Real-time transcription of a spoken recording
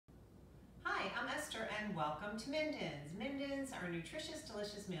I'm Esther and welcome to Minden's. Minden's are nutritious,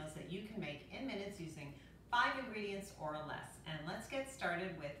 delicious meals that you can make in minutes using 5 ingredients or less. And let's get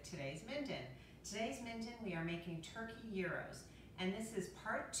started with today's Minden. Today's Minden, we are making turkey gyros. And this is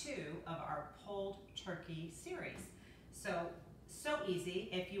part 2 of our pulled turkey series. So easy.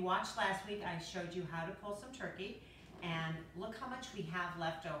 If you watched last week, I showed you how to pull some turkey. And look how much we have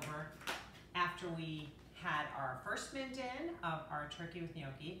left over after we had our first Minden of our turkey with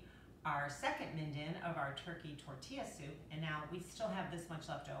gnocchi, our second Minden of our turkey tortilla soup, and now we still have this much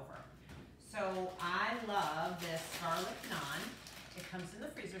left over. So I love this garlic naan. It comes in the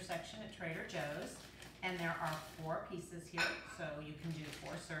freezer section at Trader Joe's, and there are 4 pieces here, so you can do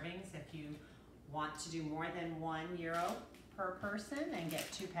 4 servings if you want to do more than 1 gyro per person and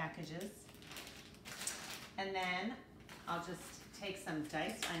get 2 packages. And then I'll just take some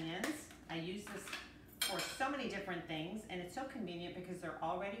diced onions. I use this for so many different things, and it's so convenient because they're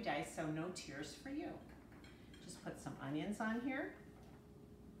already diced, so no tears for you. Just put some onions on here.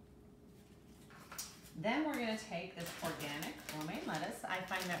 Then we're going to take this organic romaine lettuce. I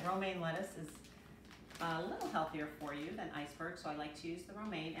find that romaine lettuce is a little healthier for you than iceberg, so I like to use the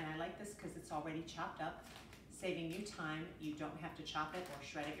romaine, and I like this because it's already chopped up, saving you time. You don't have to chop it or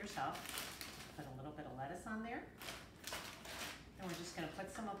shred it yourself. Put a little bit of lettuce on there. And we're just going to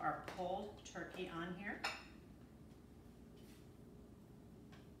put some of our pulled turkey on here.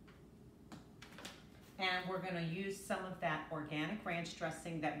 And we're going to use some of that organic ranch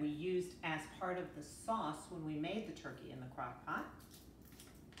dressing that we used as part of the sauce when we made the turkey in the crock pot.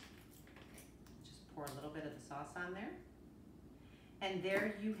 Just pour a little bit of the sauce on there. And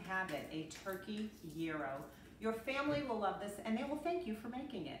there you have it, a turkey gyro. Your family will love this, and they will thank you for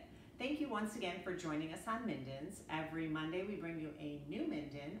making it. Thank you once again for joining us on Minden's. Every Monday we bring you a new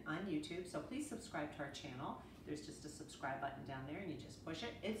Minden on YouTube, so please subscribe to our channel. There's just a subscribe button down there and you just push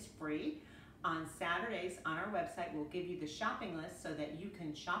it. It's free. On Saturdays on our website we'll give you the shopping list so that you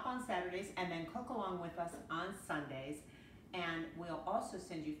can shop on Saturdays and then cook along with us on Sundays. And we'll also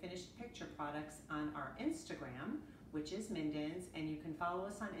send you finished picture products on our Instagram, which is Minden's, and you can follow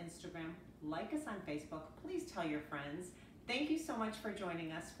us on Instagram, like us on Facebook. Please tell your friends. Thank you so much for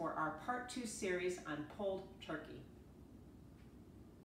joining us for our part 2 series on pulled turkey.